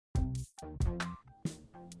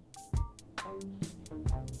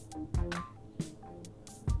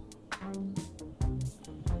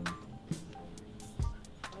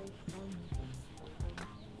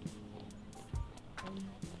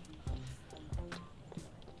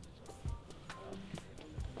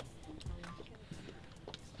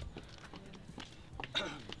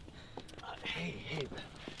Hey,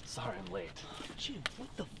 sorry I'm late. Jim, what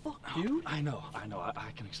the fuck, dude? I know,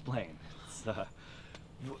 I can explain. It's,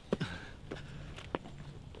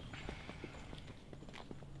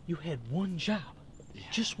 You had one job. Yeah.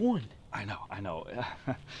 Just one. I know.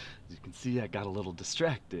 As you can see, I got a little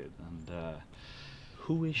distracted, and,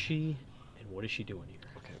 Who is she, and what is she doing here?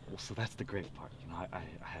 Okay, well, so that's the great part. You know, I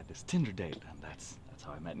had this Tinder date, and that's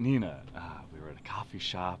how I met Nina. We were at a coffee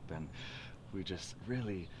shop, and we just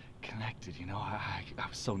really connected, you know. I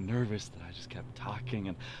was so nervous that I just kept talking,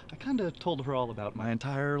 and I kind of told her all about my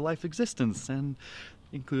entire life existence, and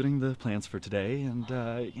including the plans for today, and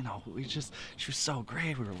you know, she was so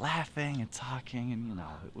great. We were laughing and talking, and you know,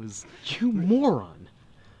 it was... You moron!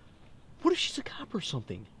 What if she's a cop or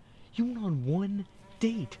something? You went on one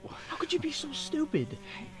date. How could you be so stupid?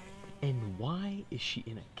 And why is she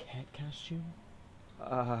in a cat costume?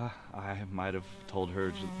 I might have told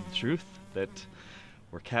her the truth, that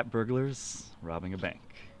we're cat burglars robbing a bank.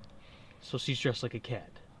 So she's dressed like a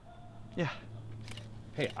cat? Yeah.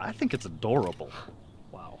 Hey, I think it's adorable.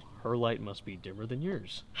 Wow, her light must be dimmer than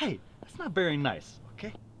yours. Hey, that's not very nice,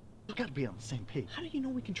 okay? We've got to be on the same page. How do you know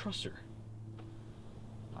we can trust her?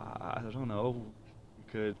 I don't know. You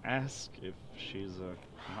could ask if she's a...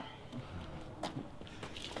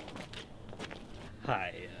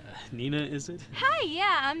 Hi, Nina, is it? Hi,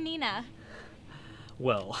 yeah, I'm Nina.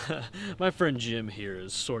 Well, my friend Jim here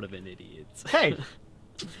is sort of an idiot. Hey!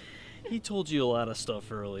 He told you a lot of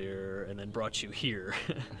stuff earlier and then brought you here,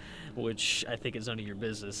 which I think is none of your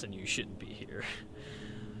business and you shouldn't be here.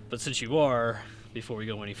 But since you are, before we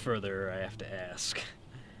go any further, I have to ask.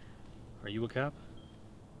 Are you a cop?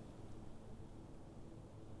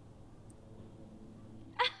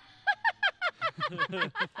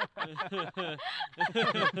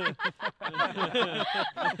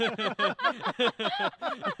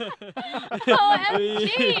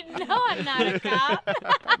 OMG, no, I'm not a cop.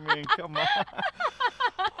 I mean, come on.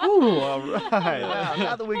 Ooh, all right.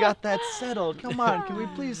 Now that we got that settled, come on, can we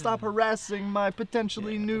please stop harassing my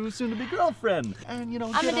potentially new soon-to-be girlfriend? And, you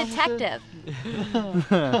know, I'm a detective.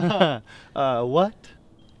 What?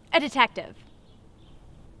 A detective.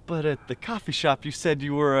 But at the coffee shop, you said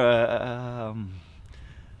you were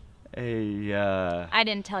I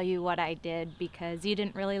didn't tell you what I did because you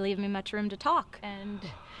didn't really leave me much room to talk. And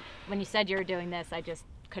when you said you were doing this, I just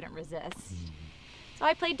couldn't resist. So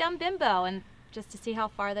I played dumb bimbo, and just to see how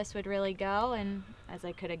far this would really go, and as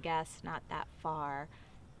I could have guessed, not that far.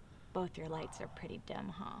 Both your lights are pretty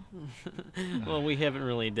dim, huh? Well, we haven't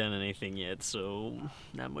really done anything yet, so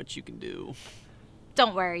not much you can do.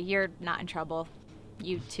 Don't worry, you're not in trouble.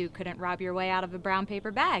 You two couldn't rob your way out of a brown paper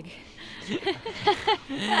bag.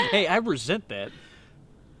 Hey, I resent that.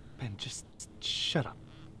 Ben, just shut up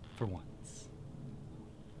for once.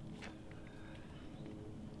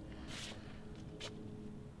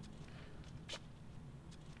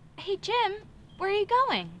 Hey, Jim, where are you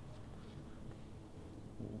going?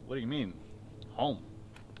 What do you mean? Home.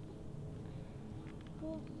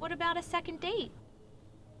 Well, what about a second date?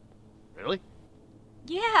 Really?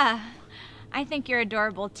 Yeah, I think you're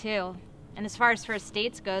adorable too. And as far as first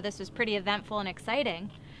dates go, this was pretty eventful and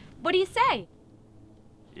exciting. What do you say?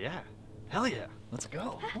 Yeah. Hell yeah. Let's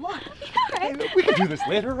go. Come on. All right. Hey, we can do this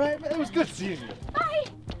later, right? It was good seeing you. Bye.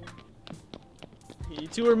 You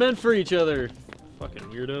two are meant for each other. Fucking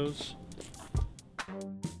weirdos.